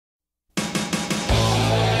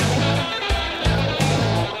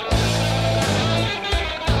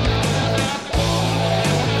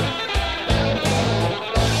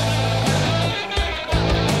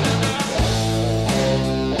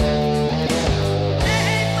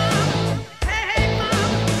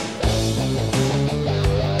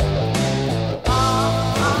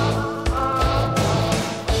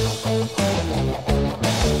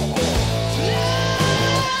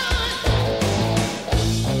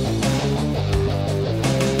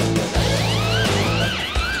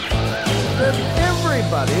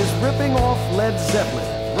Scotty's ripping off Led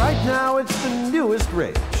Zeppelin. Right now it's the newest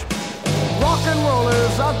rage. Rock and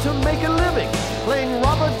rollers out to make a living, playing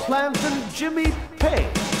Robert Plant and Jimmy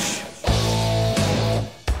Page.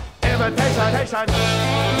 Imitation,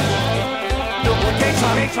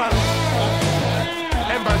 duplication,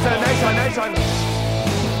 impersonation,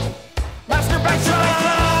 masturbation.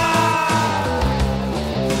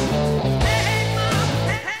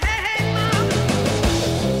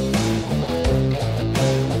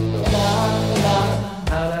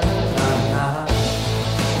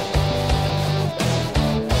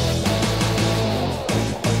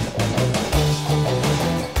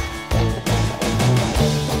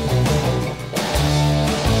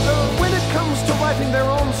 Their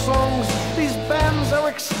own songs, these bands are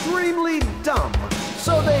extremely dumb.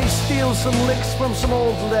 So they steal some licks from some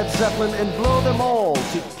old Led Zeppelin and blow them all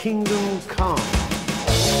to Kingdom Come.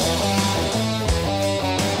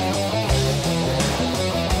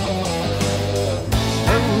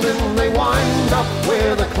 And then they wind up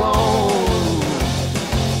with a clone,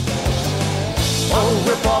 a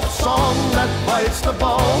rip-off song that bites the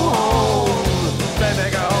bone. They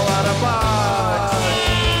make a whole lot of bucks.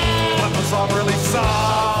 The song really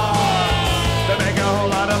sucks. They make a whole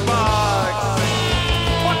lot of bucks.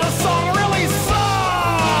 But the song really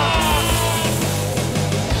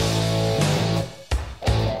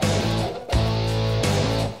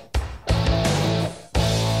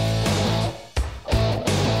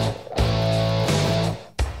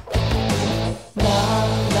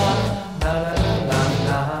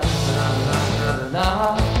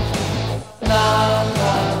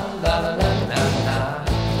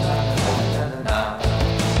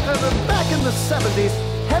In the 70s,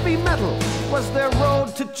 heavy metal was their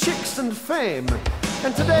road to chicks and fame.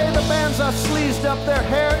 And today the bands are sleazed up, their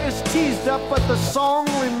hair is teased up, but the song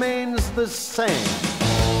remains the same.